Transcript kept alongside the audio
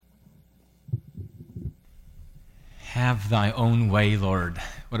Have thy own way, Lord.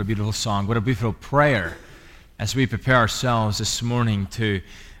 What a beautiful song. What a beautiful prayer as we prepare ourselves this morning to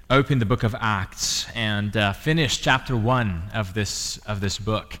open the book of Acts and finish chapter 1 of this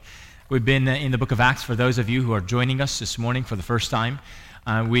book. We've been in the book of Acts for those of you who are joining us this morning for the first time.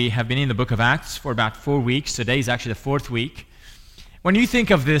 We have been in the book of Acts for about 4 weeks. Today is actually the fourth week. When you think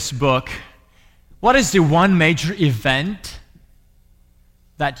of this book, what is the one major event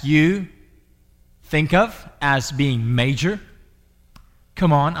that you think of as being major?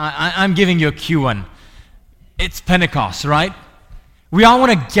 Come on, I'm giving you a cue one. It's Pentecost, right? We all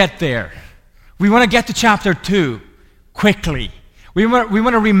want to get there. We want to get to chapter 2 quickly. We want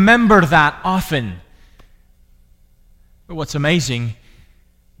to remember that often. But what's amazing,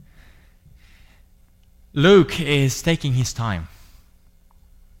 Luke is taking his time.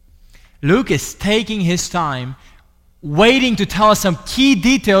 Luke is taking his time waiting to tell us some key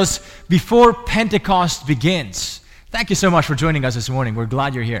details before Pentecost begins. Thank you so much for joining us this morning. We're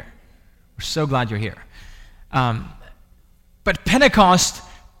glad you're here. We're so glad you're here. But Pentecost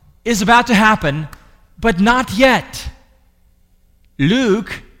is about to happen, but not yet.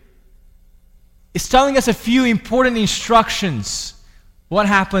 Luke is telling us a few important instructions. What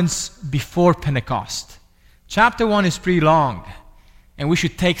happens before Pentecost? Chapter 1 is pretty long, and we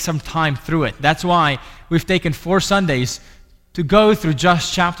should take some time through it. That's why we've taken 4 Sundays to go through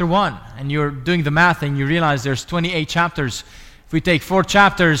just chapter 1. And you're doing the math and you realize there's 28 chapters. If we take 4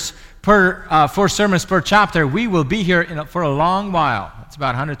 chapters per 4 sermons per chapter, we will be here for a long while. It's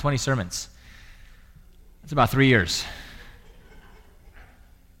about 120 sermons. It's about 3 years.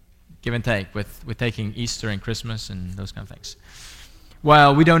 Give and take, with taking Easter and Christmas and those kind of things.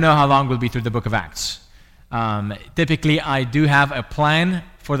 Well, we don't know how long we'll be through the book of Acts. Typically, I do have a plan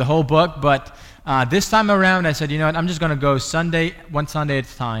for the whole book, but this time around, I said, you know what, I'm just going to go one Sunday at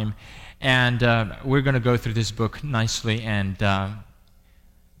a time, and we're going to go through this book nicely and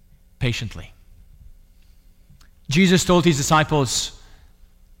patiently. Jesus told his disciples,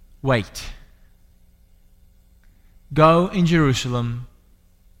 wait. Go in Jerusalem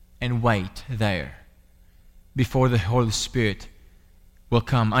and wait there before the Holy Spirit will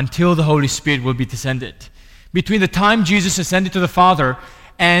come, until the Holy Spirit will be descended. Between the time Jesus ascended to the Father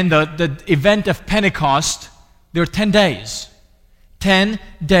and the event of Pentecost, there are 10 days. 10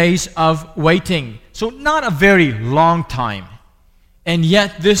 days of waiting. So not a very long time. And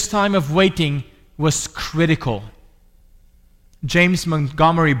yet this time of waiting was critical. James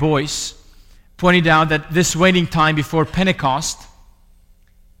Montgomery Boyce pointed out that this waiting time before Pentecost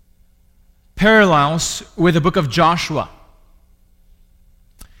parallels with the book of Joshua.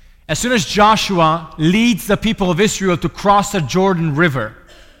 As soon as Joshua leads the people of Israel to cross the Jordan River,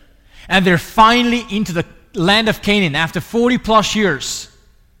 and they're finally into the land of Canaan after 40 plus years,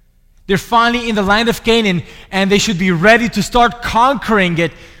 they're finally in the land of Canaan, and they should be ready to start conquering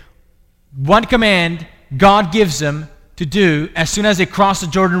it. One command God gives them to do as soon as they cross the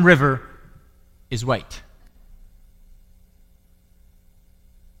Jordan River is wait.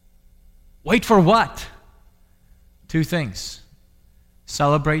 Wait for what? 2 things.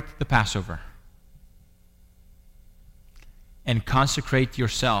 Celebrate the Passover and consecrate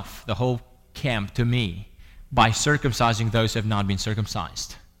yourself, the whole camp, to me by circumcising those who have not been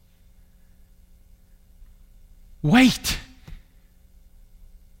circumcised. Wait.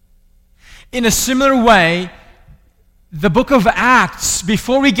 In a similar way, the book of Acts,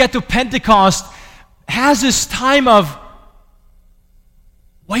 before we get to Pentecost, has this time of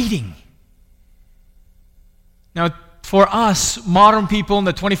waiting. Now, for us, modern people in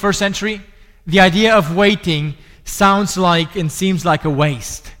the 21st century, the idea of waiting sounds like and seems like a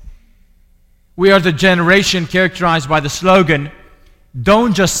waste. We are the generation characterized by the slogan,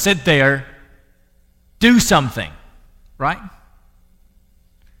 don't just sit there, do something, right?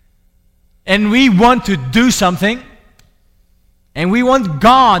 And we want to do something, and we want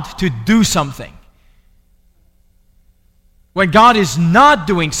God to do something. When God is not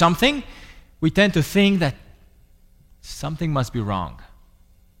doing something, we tend to think that something must be wrong.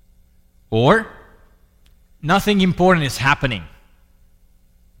 Or nothing important is happening.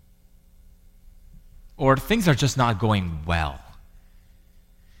 Or things are just not going well.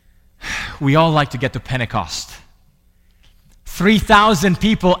 We all like to get to Pentecost. 3,000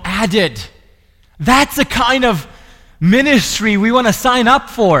 people added. That's the kind of ministry we want to sign up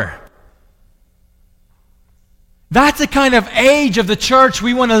for. That's the kind of age of the church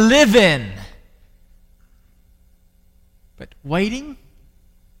we want to live in. But waiting?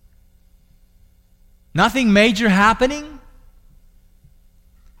 Nothing major happening?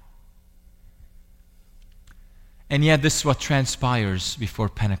 And yet this is what transpires before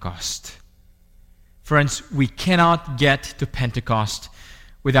Pentecost. Friends, we cannot get to Pentecost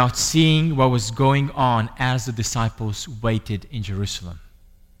without seeing what was going on as the disciples waited in Jerusalem.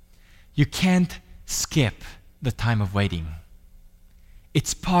 You can't skip the time of waiting.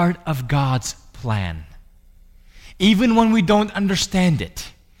 It's part of God's plan. Even when we don't understand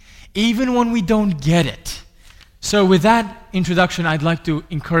it, even when we don't get it. So with that introduction, I'd like to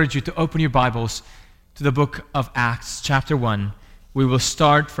encourage you to open your Bibles to the book of Acts, chapter 1. We will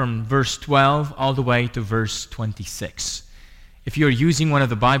start from verse 12 all the way to verse 26. If you're using one of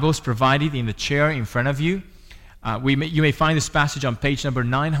the Bibles provided in the chair in front of you, you may find this passage on page number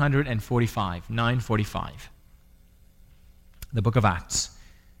 945. The book of Acts,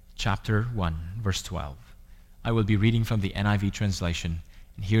 chapter 1, verse 12. I will be reading from the NIV translation,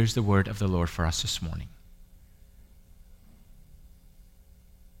 and here's the word of the Lord for us this morning.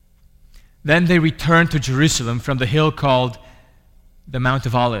 Then they returned to Jerusalem from the hill called the Mount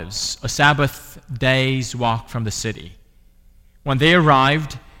of Olives, a Sabbath day's walk from the city. When they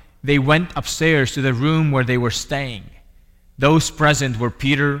arrived, they went upstairs to the room where they were staying. Those present were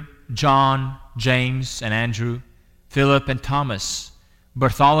Peter, John, James, and Andrew, Philip and Thomas,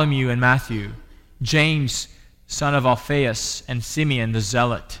 Bartholomew and Matthew, James, son of Alphaeus, and Simeon the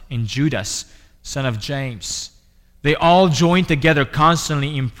Zealot, and Judas, son of James. They all joined together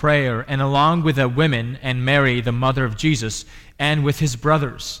constantly in prayer, and along with the women and Mary, the mother of Jesus, and with his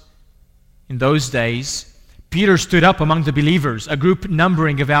brothers. In those days, Peter stood up among the believers, a group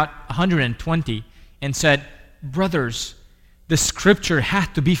numbering about 120, and said, "Brothers, the scripture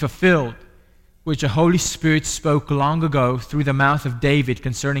had to be fulfilled, which the Holy Spirit spoke long ago through the mouth of David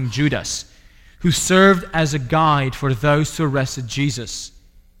concerning Judas, who served as a guide for those who arrested Jesus.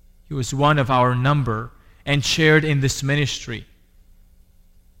 He was one of our number and shared in this ministry.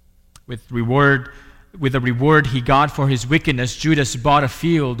 With the reward he got for his wickedness, Judas bought a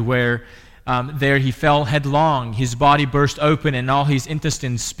field where there he fell headlong. His body burst open and all his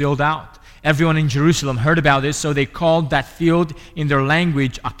intestines spilled out. Everyone in Jerusalem heard about this, so they called that field in their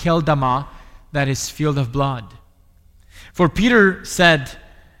language Akeldama, that is, field of blood. For Peter said,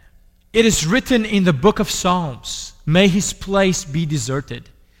 'It is written in the book of Psalms, may his place be deserted,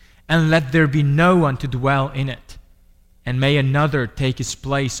 and let there be no one to dwell in it, and may another take his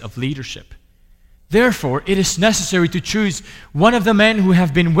place of leadership. Therefore, it is necessary to choose one of the men who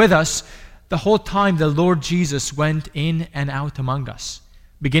have been with us the whole time the Lord Jesus went in and out among us,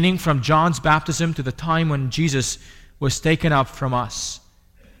 beginning from John's baptism to the time when Jesus was taken up from us.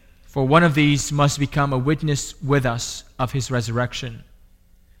 For one of these must become a witness with us of his resurrection.'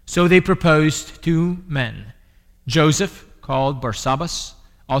 So they proposed 2 men, Joseph, called Barsabbas,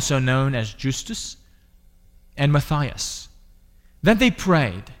 also known as Justus, and Matthias. Then they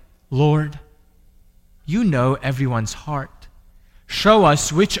prayed, 'Lord, you know everyone's heart. Show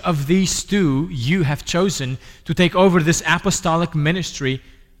us which of these 2 you have chosen to take over this apostolic ministry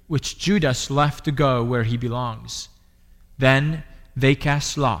which Judas left to go where he belongs.' Then they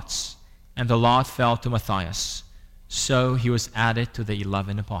cast lots, and the lot fell to Matthias. So he was added to the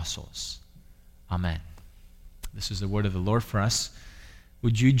 11 apostles. Amen." This is the word of the Lord for us.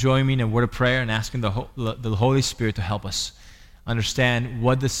 Would you join me in a word of prayer and asking the Holy Spirit to help us understand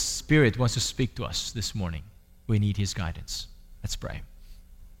what the Spirit wants to speak to us this morning? We need his guidance. Let's pray.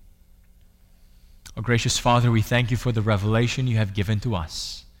 Oh, gracious Father, we thank you for the revelation you have given to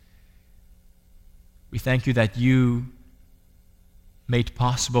us. We thank you that you made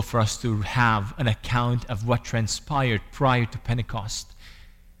possible for us to have an account of what transpired prior to Pentecost.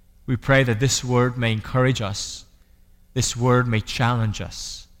 We pray that this word may encourage us. This word may challenge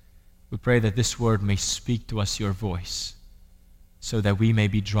us. We pray that this word may speak to us your voice, so that we may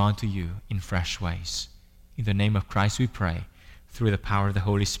be drawn to you in fresh ways. In the name of Christ we pray, through the power of the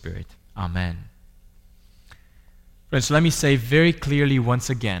Holy Spirit. Amen. Friends, let me say very clearly once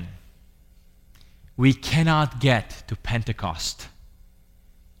again, we cannot get to Pentecost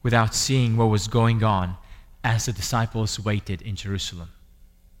without seeing what was going on as the disciples waited in Jerusalem.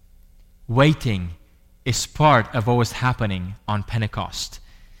 Waiting is part of what was happening on Pentecost.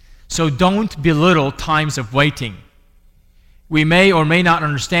 So don't belittle times of waiting. We may or may not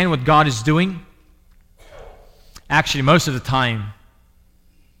understand what God is doing. Actually, most of the time,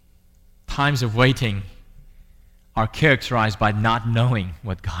 times of waiting are characterized by not knowing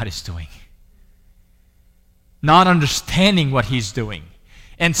what God is doing, not understanding what he's doing.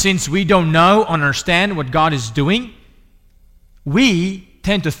 And since we don't know or understand what God is doing, we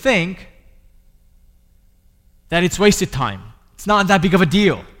tend to think that it's wasted time. It's not that big of a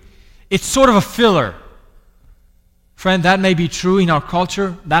deal. It's sort of a filler. Friend, that may be true in our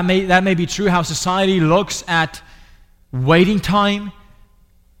culture. That may be true how society looks at waiting time.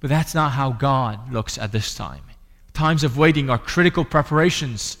 But that's not how God looks at this time. Times of waiting are critical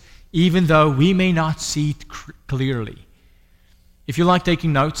preparations, even though we may not see it clearly. If you like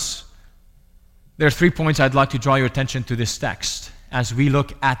taking notes, there are 3 points I'd like to draw your attention to this text as we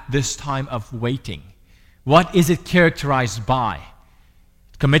look at this time of waiting. What is it characterized by?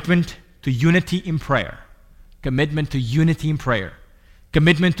 Commitment to unity in prayer. Commitment to unity in prayer.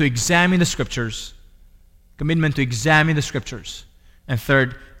 Commitment to examine the Scriptures. Commitment to examine the Scriptures. And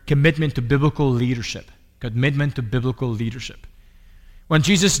third, commitment to biblical leadership. Commitment to biblical leadership. When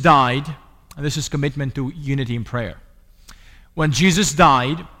Jesus died, and this is commitment to unity in prayer. When Jesus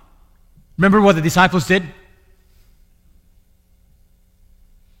died, remember what the disciples did?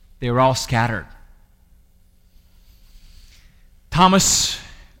 They were all scattered. Thomas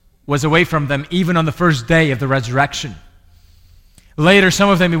was away from them even on the first day of the resurrection. Later, some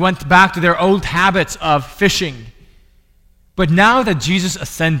of them went back to their old habits of fishing. But now that Jesus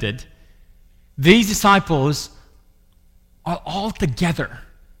ascended, these disciples are all together.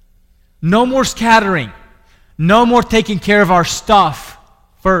 No more scattering. No more taking care of our stuff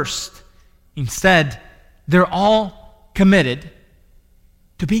first. Instead, they're all committed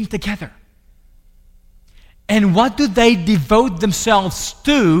to being together. And what do they devote themselves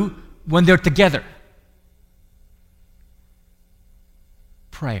to when they're together?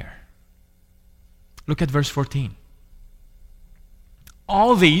 Prayer. Look at verse 14.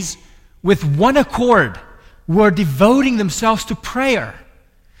 All these, with one accord, were devoting themselves to prayer.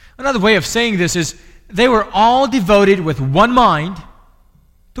 Another way of saying this is they were all devoted with one mind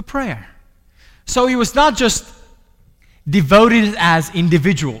to prayer. So it was not just devoted as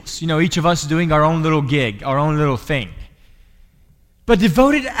individuals, each of us doing our own little gig, our own little thing, but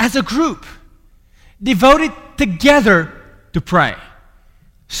devoted as a group, devoted together to pray.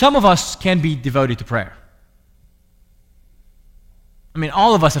 Some of us can be devoted to prayer.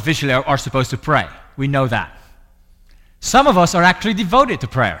 All of us officially are supposed to pray. We know that. Some of us are actually devoted to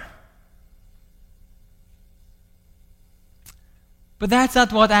prayer. But that's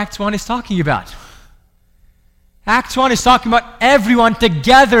not what Acts 1 is talking about. Acts 1 is talking about everyone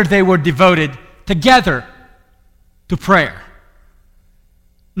together. They were devoted together to prayer.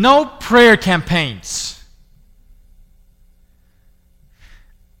 No prayer campaigns.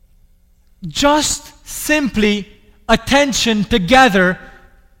 Just simply attention together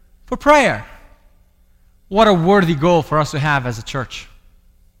for prayer. What a worthy goal for us to have as a church.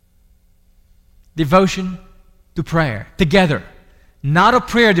 Devotion to prayer together. Not a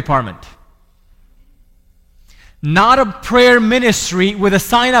prayer department. Not a prayer ministry with a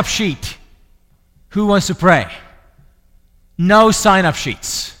sign-up sheet. Who wants to pray? No sign-up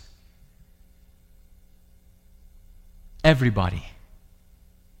sheets. Everybody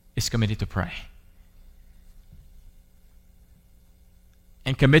is committed to pray.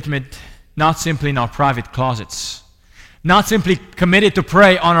 And commitment not simply in our private closets. Not simply committed to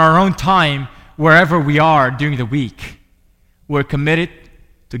pray on our own time wherever we are during the week. We're committed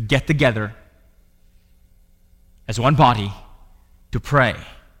to get together as one body to pray.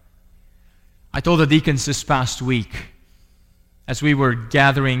 I told the deacons this past week as we were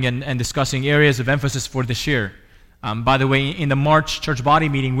gathering and discussing areas of emphasis for this year. By the way, in the March church body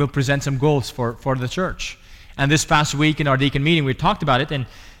meeting, we'll present some goals for the church. And this past week in our deacon meeting, we talked about it. And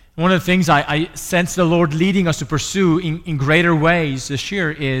one of the things I sense the Lord leading us to pursue in greater ways this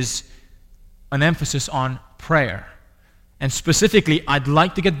year is an emphasis on prayer. And specifically, I'd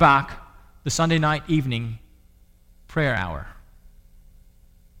like to get back the Sunday night evening prayer hour.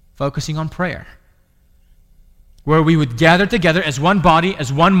 Focusing on prayer. Where we would gather together as one body,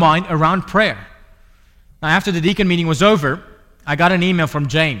 as one mind around prayer. Now, after the deacon meeting was over, I got an email from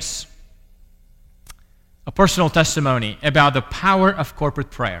James. A personal testimony about the power of corporate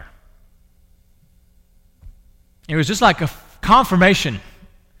prayer. It was just like a confirmation.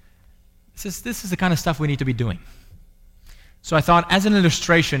 This is the kind of stuff we need to be doing. So I thought, as an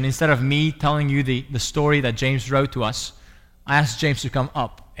illustration, instead of me telling you the story that James wrote to us, I asked James to come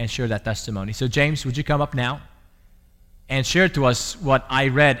up and share that testimony. So James, would you come up now and share to us what I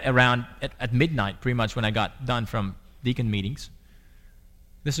read around at midnight, pretty much when I got done from deacon meetings.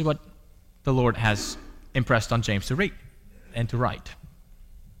 This is what the Lord has impressed on James to read and to write.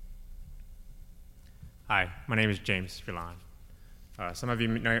 Hi, my name is James Villan. Some of you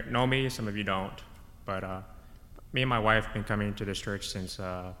know me, some of you don't, but me and my wife have been coming to this church since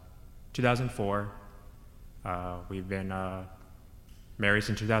 2004. We've been married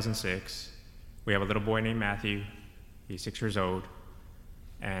since 2006. We have a little boy named Matthew. He's 6 years old.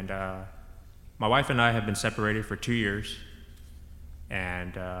 And my wife and I have been separated for 2 years.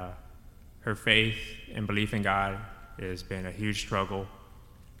 And her faith and belief in God has been a huge struggle.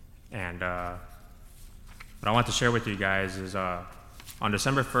 And what I want to share with you guys is on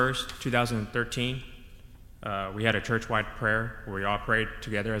December 1st, 2013, we had a church-wide prayer where we all prayed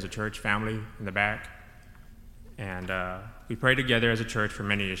together as a church family in the back. And we prayed together as a church for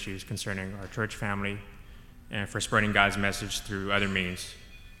many issues concerning our church family and for spreading God's message through other means.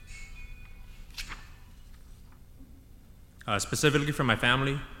 Specifically for my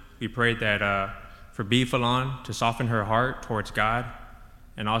family, we prayed that for B. Falon to soften her heart towards God,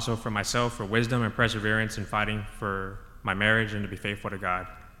 and also for myself for wisdom and perseverance in fighting for my marriage and to be faithful to God.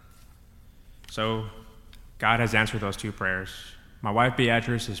 So God has answered those two prayers. My wife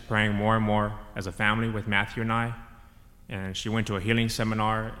Beatrice is praying more and more as a family with Matthew and I, and she went to a healing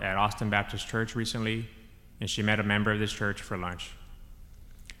seminar at Austin Baptist Church recently, and she met a member of this church for lunch.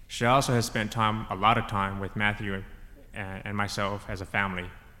 She also has spent a lot of time with Matthew and myself as a family.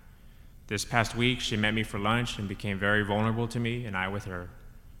 This past week, she met me for lunch and became very vulnerable to me and I with her,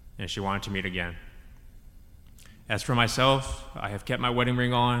 and she wanted to meet again. As for myself, I have kept my wedding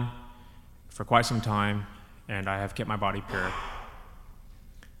ring on for quite some time, and I have kept my body pure.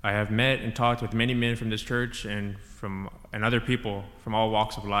 I have met and talked with many men from this church and other people from all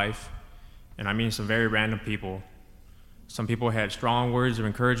walks of life, and I mean some very random people. Some people had strong words of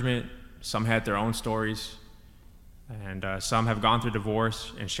encouragement, some had their own stories, and some have gone through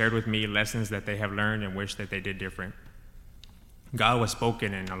divorce and shared with me lessons that they have learned and wish that they did different. God was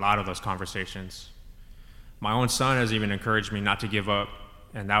spoken in a lot of those conversations. My own son has even encouraged me not to give up,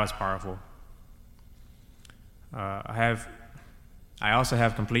 and that was powerful. I also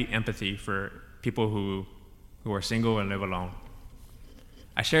have complete empathy for people who are single and live alone.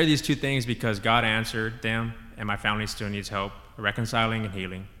 I share these two things because God answered them, and my family still needs help reconciling and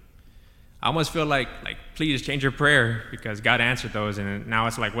healing. I almost feel like please change your prayer, because God answered those, and now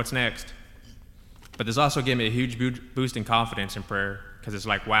it's like, what's next? But this also gave me a huge boost in confidence in prayer, because it's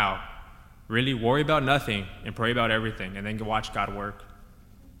like, wow, really worry about nothing and pray about everything, and then watch God work.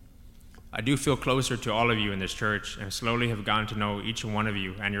 I do feel closer to all of you in this church, and slowly have gotten to know each one of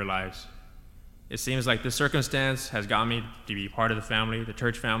you and your lives. It seems like this circumstance has got me to be part of the family, the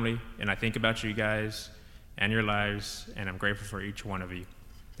church family, and I think about you guys and your lives, and I'm grateful for each one of you.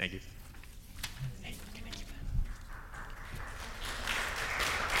 Thank you.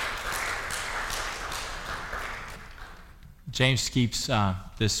 James keeps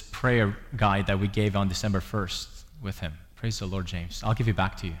this prayer guide that we gave on December 1st with him. Praise the Lord, James. I'll give it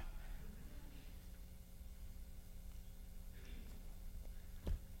back to you.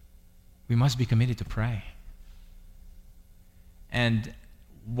 We must be committed to pray. And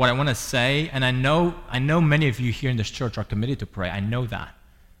what I want to say, and I know many of you here in this church are committed to pray. I know that.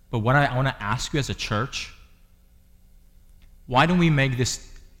 But what I want to ask you as a church, why don't we make this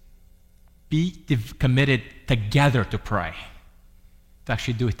be committed together to pray, to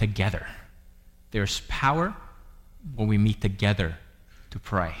actually do it together? There's power when we meet together to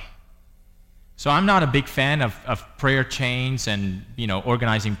pray. So I'm not a big fan of prayer chains and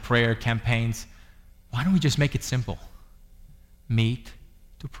organizing prayer campaigns. Why don't we just make it simple? Meet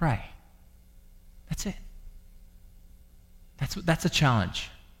to pray. That's it. That's a challenge.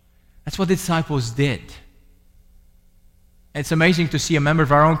 That's what the disciples did. It's amazing to see a member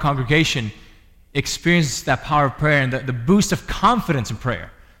of our own congregation experience that power of prayer and the boost of confidence in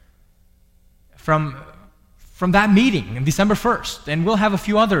prayer from that meeting on December 1st. And we'll have a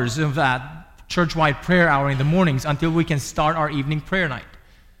few others of that church-wide prayer hour in the mornings until we can start our evening prayer night.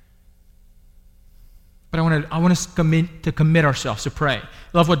 But I want us to commit ourselves to pray.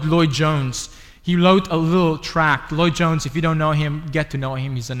 I love what Lloyd Jones, he wrote a little tract. Lloyd Jones, if you don't know him, get to know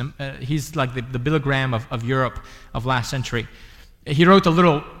him. He's like the Billy Graham of Europe of last century. He wrote a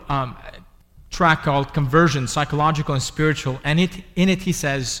little tract called Conversion, Psychological and Spiritual, and in it he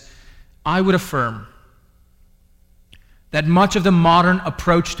says, I would affirm that much of the modern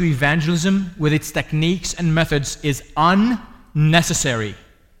approach to evangelism with its techniques and methods is unnecessary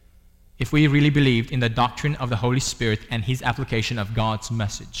if we really believed in the doctrine of the Holy Spirit and his application of God's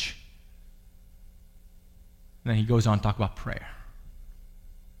message. And then he goes on to talk about prayer.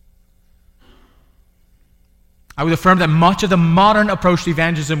 I would affirm that much of the modern approach to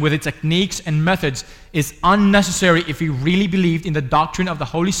evangelism with its techniques and methods is unnecessary if we really believed in the doctrine of the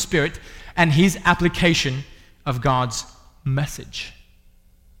Holy Spirit and his application of God's message.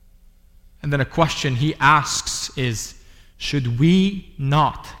 And then a question he asks is, should we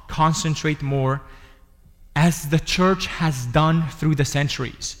not concentrate more, as the church has done through the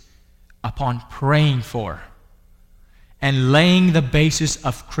centuries, upon praying for and laying the basis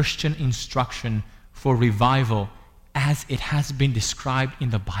of Christian instruction for revival as it has been described in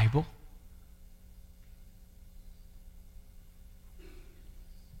the Bible?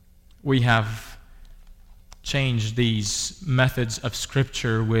 we have changed these methods of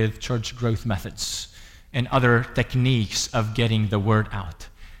Scripture with church growth methods and other techniques of getting the word out.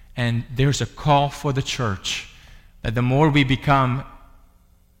 And there's a call for the church that the more we become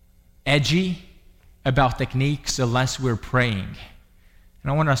edgy about techniques, the less we're praying.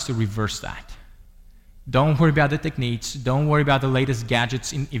 And I want us to reverse that. Don't worry about the techniques. Don't worry about the latest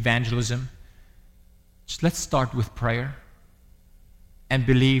gadgets in evangelism. Just let's start with prayer and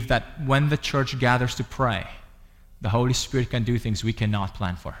believe that when the church gathers to pray, the Holy Spirit can do things we cannot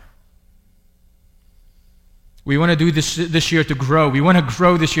plan for. We want to do this year to grow. We want to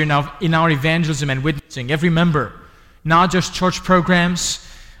grow this year now in our evangelism and witnessing. Every member, not just church programs.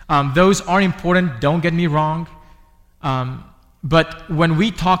 Those are important, don't get me wrong. But when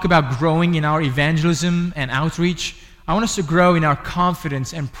we talk about growing in our evangelism and outreach, I want us to grow in our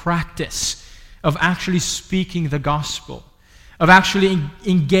confidence and practice of actually speaking the gospel, of actually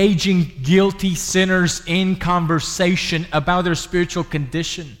engaging guilty sinners in conversation about their spiritual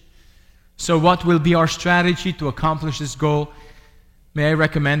condition. So what will be our strategy to accomplish this goal? May I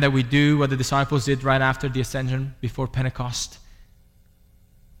recommend that we do what the disciples did right after the ascension, before Pentecost?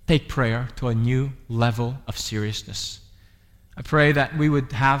 Take prayer to a new level of seriousness. I pray that we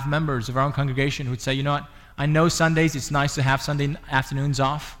would have members of our own congregation who would say, you know what, I know Sundays, it's nice to have Sunday afternoons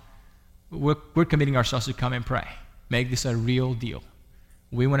off. We're committing ourselves to come and pray. Make this a real deal.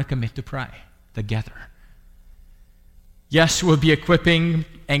 We want to commit to pray together. Yes, we'll be equipping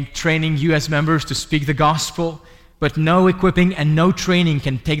and training you as members to speak the gospel, but no equipping and no training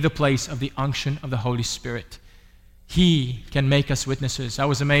can take the place of the unction of the Holy Spirit. He can make us witnesses. I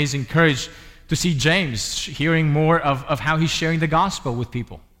was amazed, encouraged to see James hearing more of how he's sharing the gospel with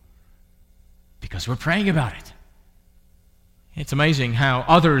people, because we're praying about it. It's amazing how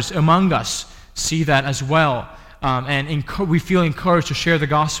others among us see that as well, and we feel encouraged to share the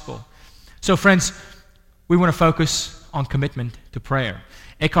gospel. So friends, we want to focus on commitment to prayer.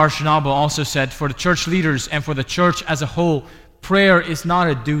 Eckhart Schnabel also said, for the church leaders and for the church as a whole, prayer is not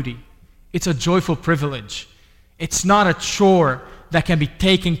a duty. It's a joyful privilege. It's not a chore that can be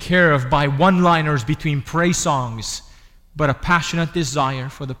taken care of by one-liners between praise songs, but a passionate desire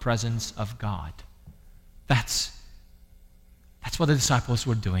for the presence of God. That's what the disciples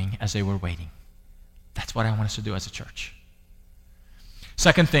were doing as they were waiting. That's what I want us to do as a church.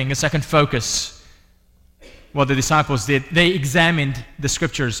 Second thing, a second focus, what the disciples did, they examined the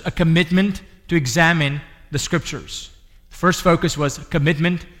Scriptures, a commitment to examine the Scriptures. The first focus was a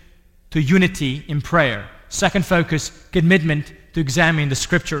commitment to unity in prayer. Second focus, commitment to examine the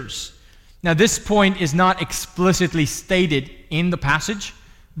Scriptures. Now, this point is not explicitly stated in the passage,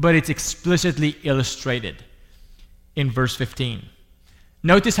 but it's explicitly illustrated in verse 15.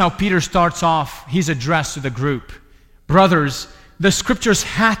 Notice how Peter starts off his address to the group. Brothers, the Scriptures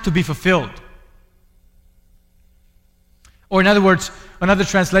had to be fulfilled. Or in other words, another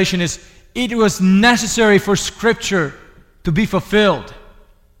translation is, it was necessary for Scripture to be fulfilled.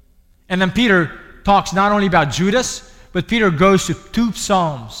 And then Peter talks not only about Judas, but Peter goes to two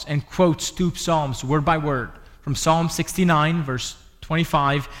Psalms and quotes two Psalms word by word, from Psalm 69, verse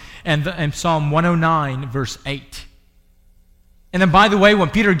 25, and Psalm 109, verse 8. And then, by the way, when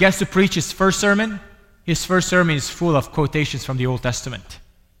Peter gets to preach his first sermon is full of quotations from the Old Testament.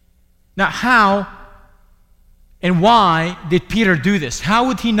 Now, how and why did Peter do this? How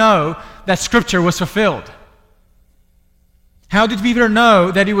would he know that Scripture was fulfilled? How did Peter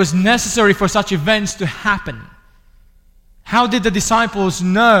know that it was necessary for such events to happen? How did the disciples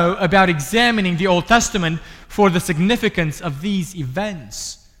know about examining the Old Testament for the significance of these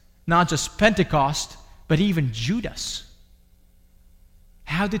events? Not just Pentecost, but even Judas.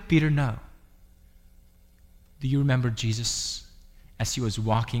 How did Peter know? Do you remember Jesus as he was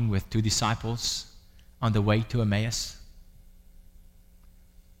walking with two disciples on the way to Emmaus?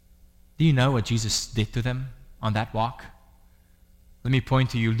 Do you know what Jesus did to them on that walk? Let me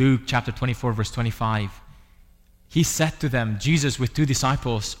point to you Luke chapter 24, verse 25. He said to them, Jesus with two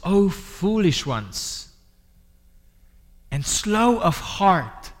disciples, "O foolish ones, and slow of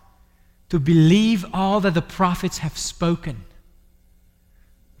heart to believe all that the prophets have spoken.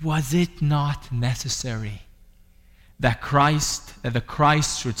 Was it not necessary that the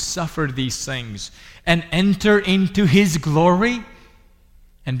Christ should suffer these things and enter into his glory?"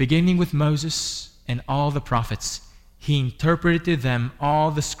 And beginning with Moses and all the prophets, he interpreted to them in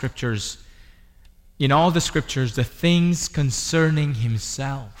all the scriptures, the things concerning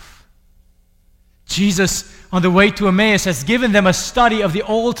himself. Jesus, on the way to Emmaus, has given them a study of the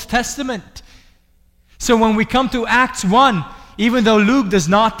Old Testament. So when we come to Acts 1, even though Luke does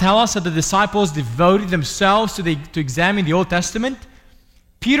not tell us that the disciples devoted themselves to examine the Old Testament,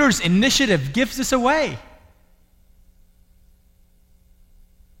 Peter's initiative gives this away.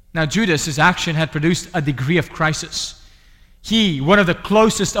 Now, Judas' action had produced a degree of crisis. He, one of the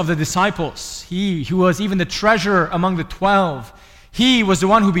closest of the disciples, he who was even the treasurer among the 12, he was the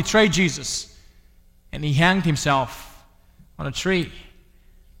one who betrayed Jesus. And he hanged himself on a tree.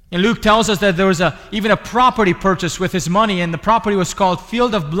 And Luke tells us that there was even a property purchased with his money, and the property was called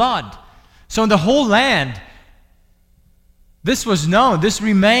Field of Blood. So in the whole land, this was known. This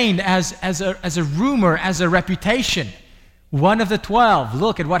remained as a rumor, as a reputation. One of the 12.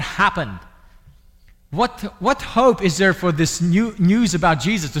 Look at what happened. What hope is there for this news about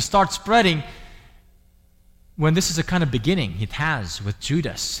Jesus to start spreading when this is a kind of beginning it has with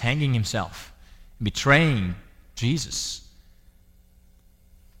Judas hanging himself, betraying Jesus?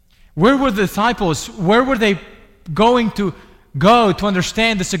 Where were the disciples? Where were they going to go to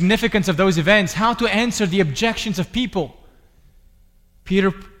understand the significance of those events? How to answer the objections of people?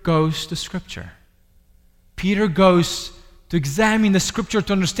 Peter goes to Scripture. Peter goes to examine the Scripture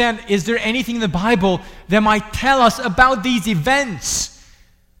to understand, is there anything in the Bible that might tell us about these events?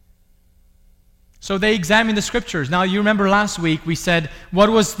 So they examine the Scriptures. Now, you remember last week we said, what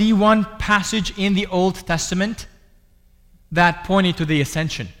was the one passage in the Old Testament that pointed to the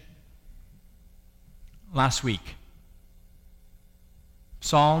ascension? Last week,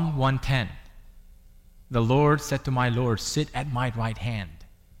 Psalm 110. The Lord said to my Lord, sit at my right hand.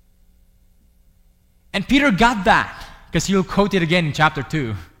 And Peter got that, because he'll quote it again in chapter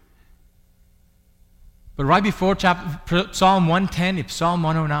 2. But right before Psalm 110, it's Psalm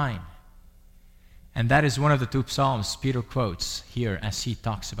 109. And that is one of the two psalms Peter quotes here as he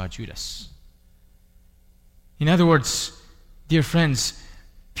talks about Judas. In other words, dear friends,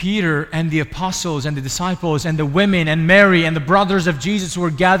 Peter and the apostles and the disciples and the women and Mary and the brothers of Jesus who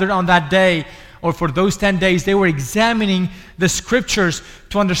were gathered on that day, or for those 10 days, they were examining the Scriptures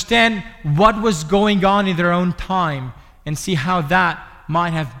to understand what was going on in their own time and see how that might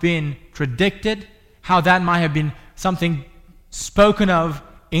have been predicted, how that might have been something spoken of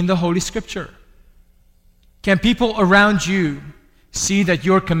in the Holy Scripture. Can people around you see that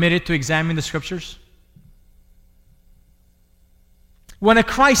you're committed to examine the Scriptures? When a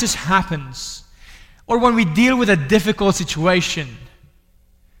crisis happens, or when we deal with a difficult situation,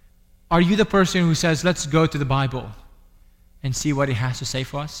 are you the person who says, let's go to the Bible and see what it has to say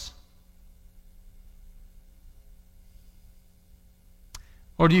for us?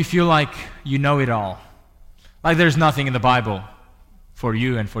 Or do you feel like you know it all? Like there's nothing in the Bible for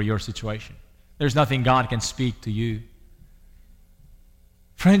you and for your situation. There's nothing God can speak to you.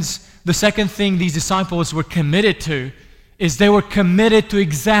 Friends, the second thing these disciples were committed to is they were committed to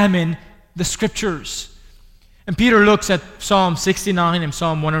examine the Scriptures. And Peter looks at Psalm 69 and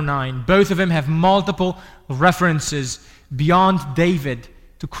Psalm 109. Both of them have multiple references beyond David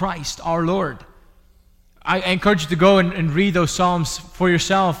to Christ, our Lord. I encourage you to go and read those Psalms for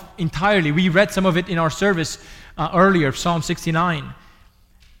yourself entirely. We read some of it in our service earlier, Psalm 69.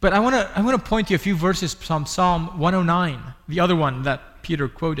 But I want to point to a few verses from Psalm 109, the other one that Peter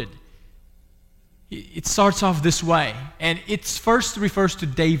quoted. It starts off this way, and it first refers to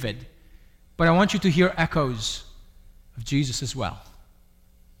David, but I want you to hear echoes of Jesus as well.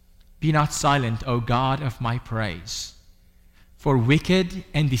 Be not silent, O God of my praise, for wicked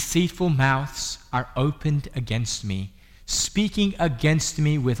and deceitful mouths are opened against me, speaking against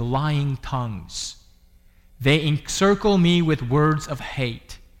me with lying tongues. They encircle me with words of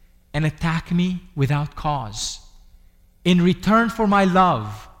hate and attack me without cause. In return for my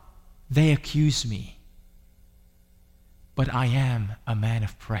love, they accuse me, but I am a man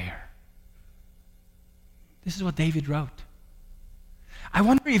of prayer. This is what David wrote. I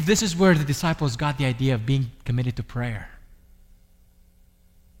wonder if this is where the disciples got the idea of being committed to prayer.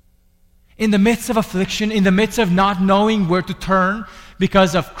 In the midst of affliction, in the midst of not knowing where to turn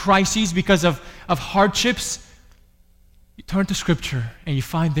because of crises, because of hardships, you turn to Scripture and you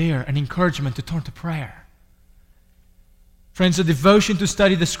find there an encouragement to turn to prayer. Friends, the devotion to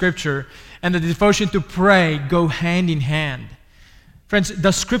study the Scripture and the devotion to pray go hand in hand. Friends,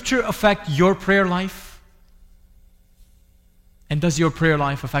 does Scripture affect your prayer life? And does your prayer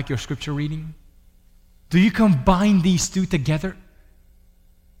life affect your Scripture reading? Do you combine these two together?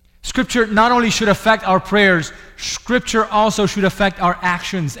 Scripture not only should affect our prayers, Scripture also should affect our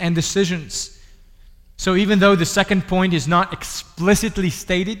actions and decisions. So even though the second point is not explicitly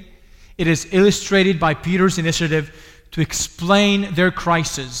stated, it is illustrated by Peter's initiative to explain their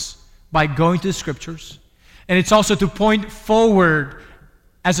crisis by going to the Scriptures. And it's also to point forward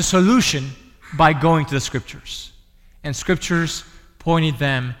as a solution by going to the Scriptures. And Scriptures pointed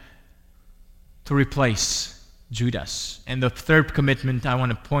them to replace Judas. And the third commitment I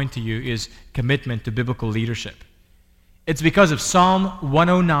want to point to you is commitment to biblical leadership. It's because of Psalm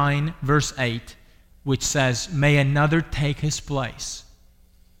 109, verse 8, which says, "May another take his place,"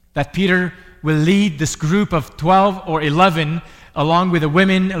 that Peter will lead this group of 12 or 11, along with the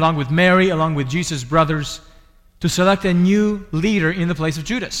women, along with Mary, along with Jesus' brothers, to select a new leader in the place of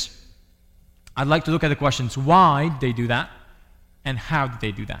Judas. I'd like to look at the questions: why did they do that, and how did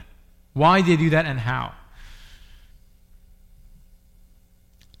they do that? Why did they do that, and how?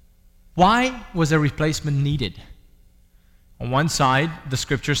 Why was a replacement needed? On one side, the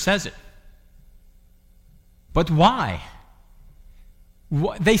scripture says it. But why?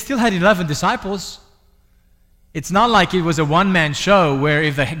 They still had 11 disciples. It's not like it was a one-man show where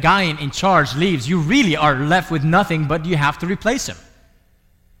if the guy in charge leaves, you really are left with nothing, but you have to replace him.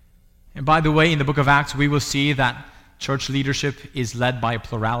 And by the way, in the book of Acts, we will see that church leadership is led by a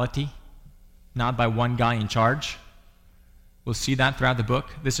plurality, not by one guy in charge. We'll see that throughout the book.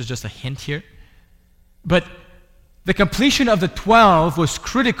 This is just a hint here. But the completion of the 12 was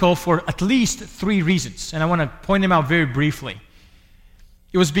critical for at least 3 reasons, and I want to point them out very briefly.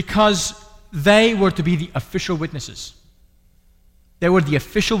 It was because they were to be the official witnesses. They were the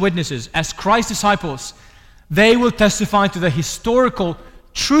official witnesses. As Christ's disciples, they will testify to the historical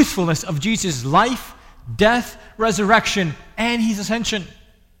truthfulness of Jesus' life, death, resurrection, and his ascension.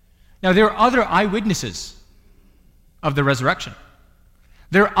 Now, there are other eyewitnesses of the resurrection.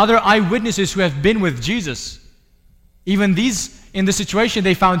 There are other eyewitnesses who have been with Jesus. Even these, in this situation,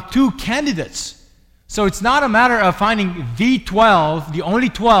 they found 2 candidates. So it's not a matter of finding the 12, the only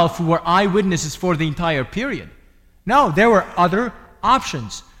 12 who were eyewitnesses for the entire period. No, there were other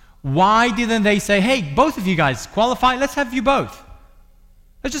options. Why didn't they say, hey, both of you guys qualify, let's have you both.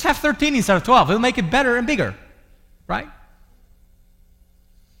 Let's just have 13 instead of 12. It'll make it better and bigger, right?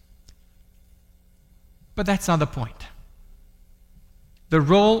 But that's not the point. The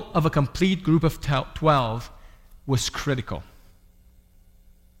role of a complete group of 12 was critical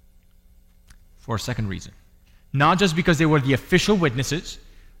for a second reason. Not just because they were the official witnesses.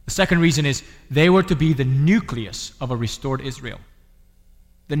 The second reason is they were to be the nucleus of a restored Israel.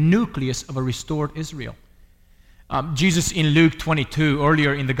 The nucleus of a restored Israel. Jesus in Luke 22,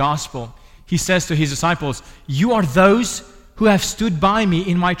 earlier in the gospel, he says to his disciples, "You are those who have stood by me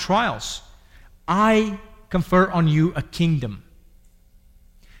in my trials. I confer on you a kingdom,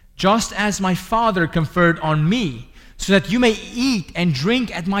 just as my Father conferred on me, so that you may eat and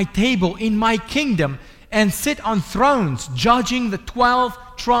drink at my table in my kingdom and sit on thrones, judging the 12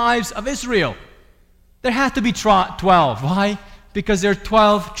 tribes of Israel." There had to be 12. Why? Because there are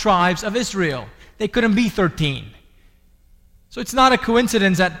 12 tribes of Israel. They couldn't be 13. So it's not a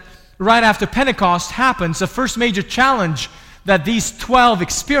coincidence that right after Pentecost happens, the first major challenge that these 12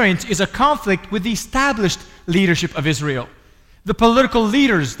 experience is a conflict with the established leadership of Israel. The political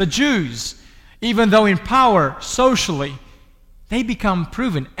leaders, the Jews, even though in power socially, they become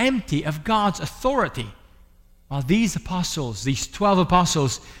proven empty of God's authority. While these apostles, these 12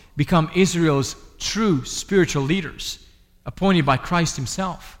 apostles, become Israel's true spiritual leaders, appointed by Christ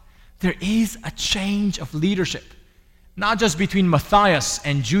himself. There is a change of leadership, not just between Matthias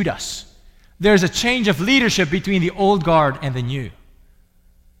and Judas. There's a change of leadership between the old guard and the new.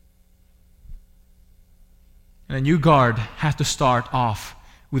 And the new guard had to start off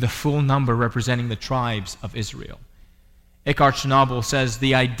with a full number representing the tribes of Israel. Eckhart Schnabel says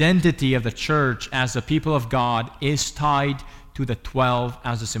the identity of the church as the people of God is tied to the 12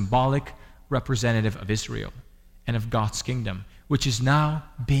 as a symbolic representative of Israel and of God's kingdom, which is now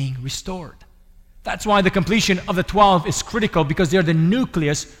being restored. That's why the completion of the 12 is critical, because they're the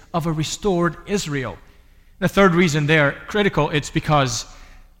nucleus of a restored Israel. The third reason they're critical, it's because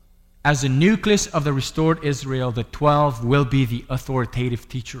as the nucleus of the restored Israel, the 12 will be the authoritative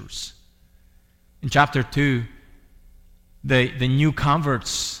teachers. In chapter 2, the new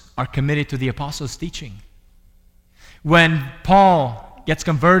converts are committed to the apostles' teaching. When Paul gets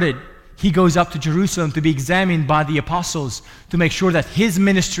converted, he goes up to Jerusalem to be examined by the apostles to make sure that his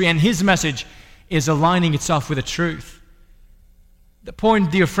ministry and his message is aligning itself with the truth. The point,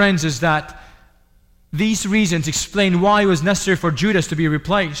 dear friends, is that these reasons explain why it was necessary for Judas to be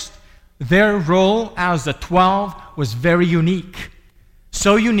replaced. Their role as the 12 was very unique.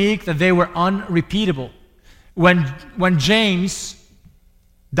 So unique that they were unrepeatable. When James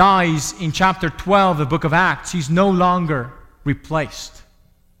dies in chapter 12 of the book of Acts, he's no longer replaced.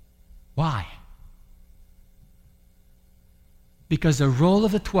 Why? Because the role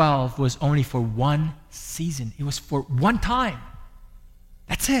of the 12 was only for one season. It was for one time.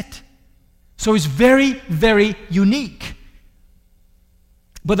 That's it. So it's very, very unique.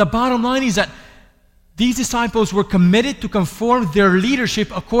 But the bottom line is that These disciples were committed to conform their leadership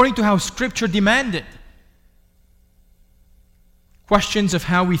according to how Scripture demanded. Questions of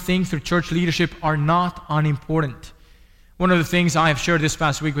how we think through church leadership are not unimportant. One of the things I have shared this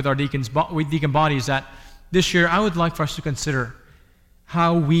past week with our deacon body is that this year I would like for us to consider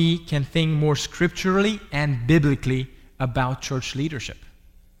how we can think more scripturally and biblically about church leadership.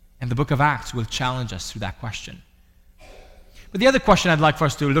 And the book of Acts will challenge us through that question. But the other question I'd like for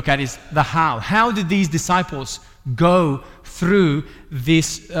us to look at is the how. How did these disciples go through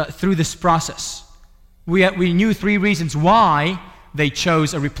this process? We knew 3 reasons why they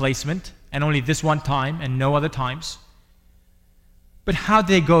chose a replacement, and only this one time and no other times. But how did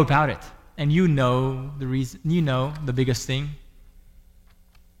they go about it? And you know the reason. You know the biggest thing.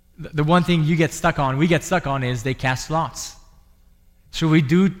 The one thing we get stuck on is they cast lots. Should we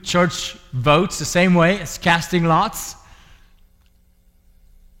do church votes the same way as casting lots?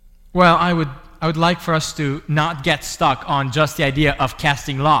 Well, I would like for us to not get stuck on just the idea of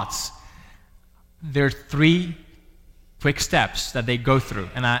casting lots. There are 3 quick steps that they go through,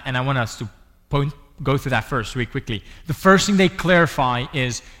 and I want us to go through that first really quickly. The first thing they clarify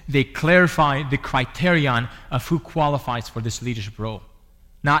is they clarify the criterion of who qualifies for this leadership role.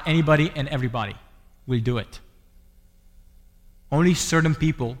 Not anybody and everybody will do it. Only certain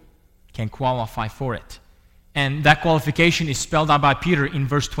people can qualify for it. And that qualification is spelled out by Peter in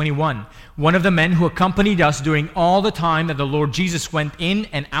verse 21. One of the men who accompanied us during all the time that the Lord Jesus went in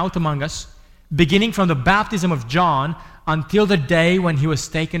and out among us, beginning from the baptism of John until the day when he was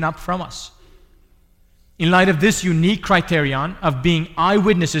taken up from us. In light of this unique criterion of being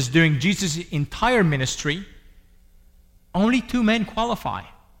eyewitnesses during Jesus' entire ministry, only 2 men qualify.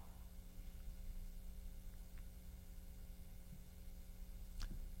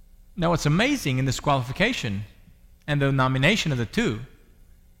 Now, what's amazing in this qualification and the nomination of the 2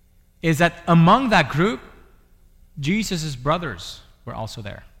 is that among that group, Jesus' brothers were also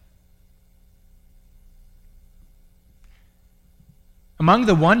there. Among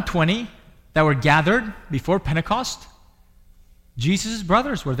the 120 that were gathered before Pentecost, Jesus'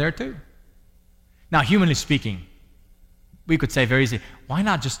 brothers were there too. Now, humanly speaking, we could say very easily, why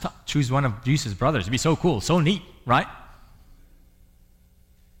not just choose one of Jesus' brothers? It'd be so cool, so neat, right?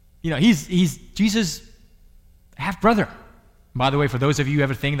 You know, he's Jesus' half-brother. By the way, for those of you who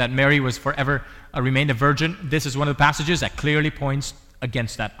ever think that Mary was forever remained a virgin, this is one of the passages that clearly points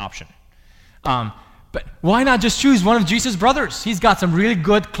against that option. But why not just choose one of Jesus' brothers? He's got some really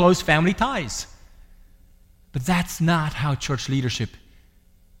good, close family ties. But that's not how church leadership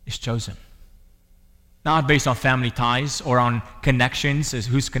is chosen. Not based on family ties or on connections, as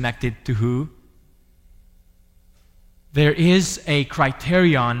who's connected to who. There is a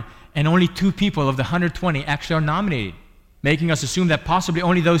criterion, and only 2 people of the 120 actually are nominated, making us assume that possibly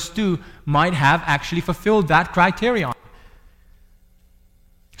only those 2 might have actually fulfilled that criterion.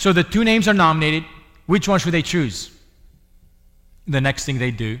 So the 2 names are nominated. Which one should they choose? The next thing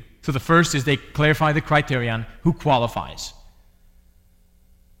they do. So the first is they clarify the criterion, who qualifies.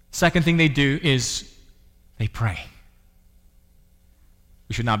 Second thing they do is they pray.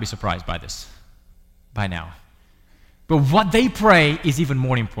 We should not be surprised by this by now. But what they pray is even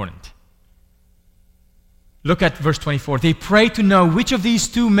more important. Look at verse 24. They pray to know which of these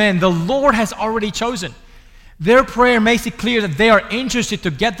 2 men the Lord has already chosen. Their prayer makes it clear that they are interested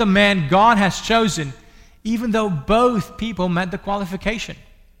to get the man God has chosen, even though both people met the qualification.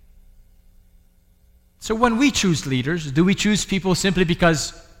 So when we choose leaders, do we choose people simply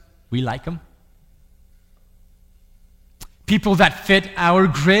because we like them? People that fit our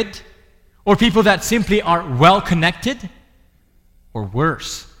grid? Or people that simply are well connected? Or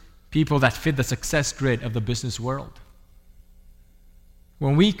worse, people that fit the success grid of the business world?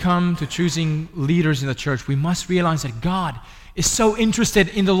 When we come to choosing leaders in the church, we must realize that God is so interested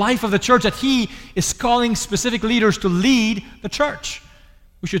in the life of the church that He is calling specific leaders to lead the church.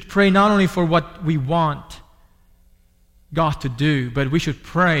 We should pray not only for what we want God to do, but we should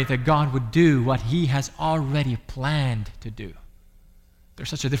pray that God would do what He has already planned to do. There's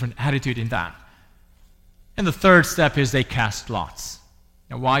such a different attitude in that. And the third step is they cast lots.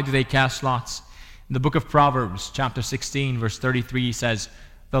 Now, why do they cast lots? In the book of Proverbs, chapter 16, verse 33 says,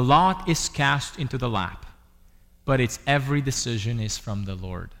 "The lot is cast into the lap, but its every decision is from the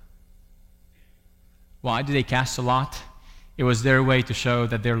Lord." Why do they cast a lot? It was their way to show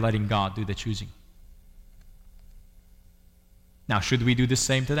that they're letting God do the choosing. Now, should we do the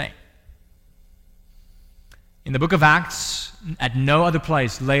same today? In the book of Acts, at no other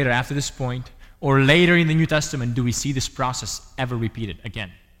place later after this point, or later in the New Testament, do we see this process ever repeated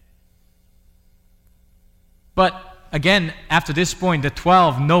again. But again, after this point, the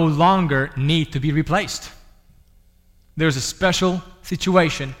 12 no longer need to be replaced. There's a special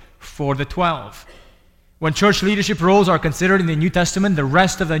situation for the 12. When church leadership roles are considered in the New Testament, the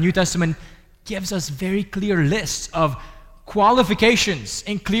rest of the New Testament gives us very clear lists of qualifications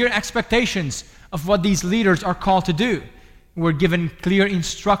and clear expectations of what these leaders are called to do. We're given clear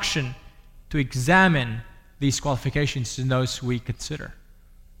instruction to examine these qualifications in those we consider.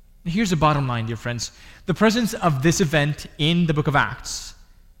 Here's the bottom line, dear friends. The presence of this event in the book of Acts,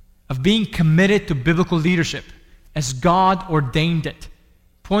 of being committed to biblical leadership as God ordained it,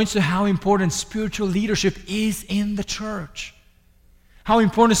 points to how important spiritual leadership is in the church. How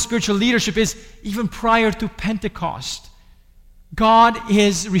important spiritual leadership is even prior to Pentecost. God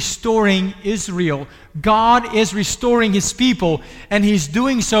is restoring Israel. God is restoring His people, and He's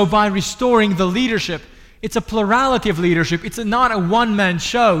doing so by restoring the leadership. It's a plurality of leadership. It's not a one-man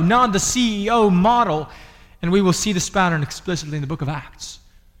show, not the CEO model. And we will see this pattern explicitly in the book of Acts.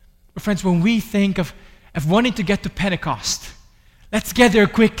 But friends, when we think of wanting to get to Pentecost, let's get there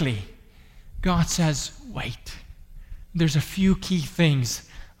quickly, God says, wait. There's a few key things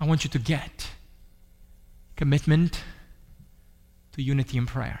I want you to get. Commitment to unity in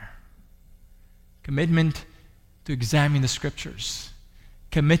prayer. Commitment to examine the Scriptures.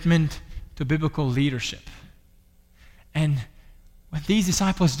 Commitment to biblical leadership. And when these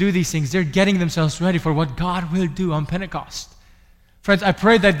disciples do these things, they're getting themselves ready for what God will do on Pentecost. Friends, I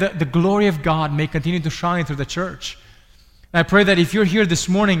pray that the glory of God may continue to shine through the church. And I pray that if you're here this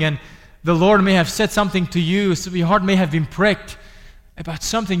morning and the Lord may have said something to you, so your heart may have been pricked about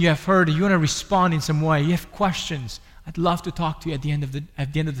something you have heard, you want to respond in some way, you have questions, I'd love to talk to you at the end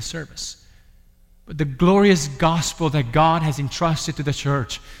of the service. But the glorious gospel that God has entrusted to the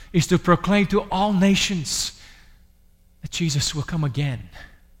church is to proclaim to all nations that Jesus will come again.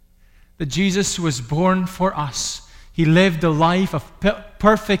 That Jesus was born for us. He lived a life of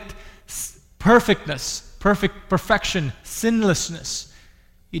perfectness, perfection, sinlessness.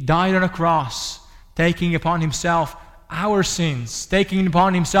 He died on a cross, taking upon Himself our sins, taking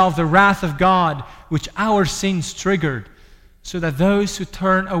upon Himself the wrath of God, which our sins triggered, so that those who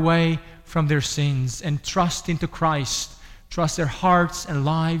turn away from their sins and trust into Christ, trust their hearts and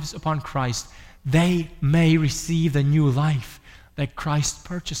lives upon Christ, they may receive the new life that Christ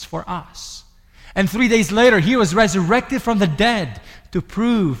purchased for us. And 3 days later, He was resurrected from the dead to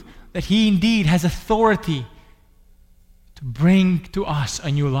prove that He indeed has authority to bring to us a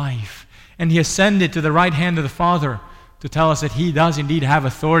new life. And He ascended to the right hand of the Father to tell us that He does indeed have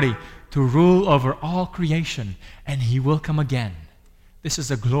authority to rule over all creation, and He will come again. This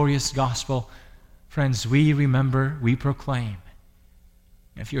is a glorious gospel. Friends, we remember, we proclaim.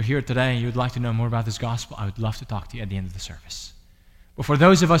 If you're here today and you'd like to know more about this gospel, I would love to talk to you at the end of the service. But for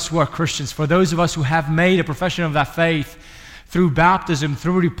those of us who are Christians, for those of us who have made a profession of that faith through baptism,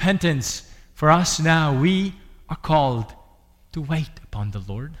 through repentance, for us now, we are called to wait upon the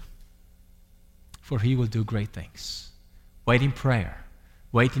Lord, for He will do great things. Wait in prayer.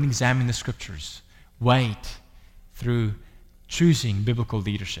 Wait in examining the Scriptures. Wait through choosing biblical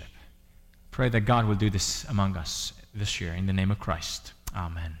leadership. Pray that God will do this among us this year in the name of Christ.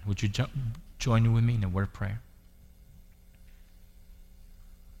 Amen. Would you join with me in a word of prayer?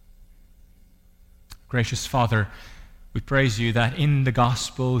 Gracious Father, we praise You that in the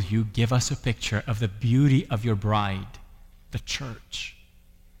gospel You give us a picture of the beauty of Your bride, the church.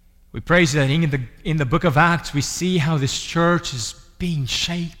 We praise You that in the book of Acts we see how this church is being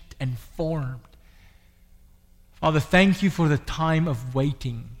shaped and formed. Father, thank You for the time of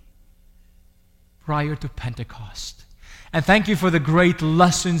waiting prior to Pentecost. And thank You for the great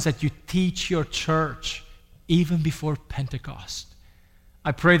lessons that You teach Your church even before Pentecost.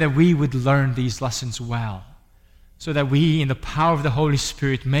 I pray that we would learn these lessons well, so that we, in the power of the Holy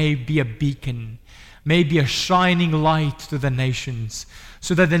Spirit, may be a beacon, may be a shining light to the nations,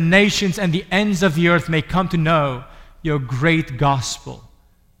 so that the nations and the ends of the earth may come to know Your great gospel,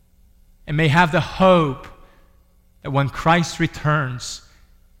 and may have the hope that when Christ returns,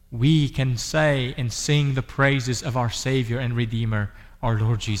 we can say and sing the praises of our Savior and Redeemer, our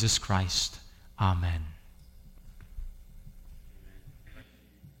Lord Jesus Christ. Amen.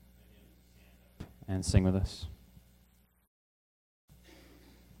 And sing with us.